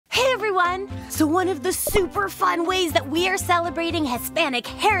everyone! So one of the super fun ways that we are celebrating Hispanic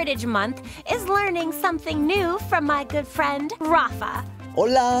Heritage Month is learning something new from my good friend, Rafa.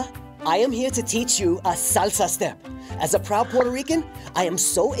 Hola! I am here to teach you a salsa step. As a proud Puerto Rican, I am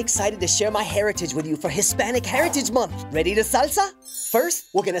so excited to share my heritage with you for Hispanic Heritage Month. Ready to salsa? First,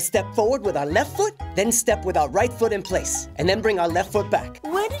 we're gonna step forward with our left foot, then step with our right foot in place, and then bring our left foot back.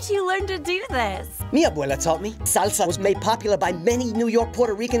 When did you learn to do this? Mi abuela taught me. Salsa was made popular by many New York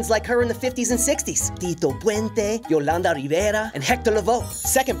Puerto Ricans like her in the 50s and 60s. Tito Puente, Yolanda Rivera, and Hector Lavoe.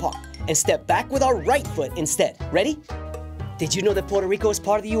 Second part, and step back with our right foot instead. Ready? Did you know that Puerto Rico is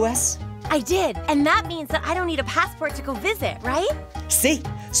part of the U.S.? I did, and that means that I don't need a passport to go visit, right? See,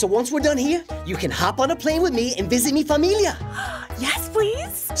 so once we're done here, you can hop on a plane with me and visit mi familia. Yes,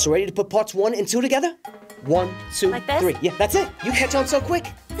 please. So ready to put parts 1 and 2 together? 1, 2, Like this? 3. Yeah, that's it. You catch on so quick.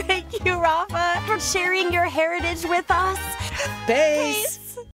 Thank you, Rafa, for sharing your heritage with us. Peace.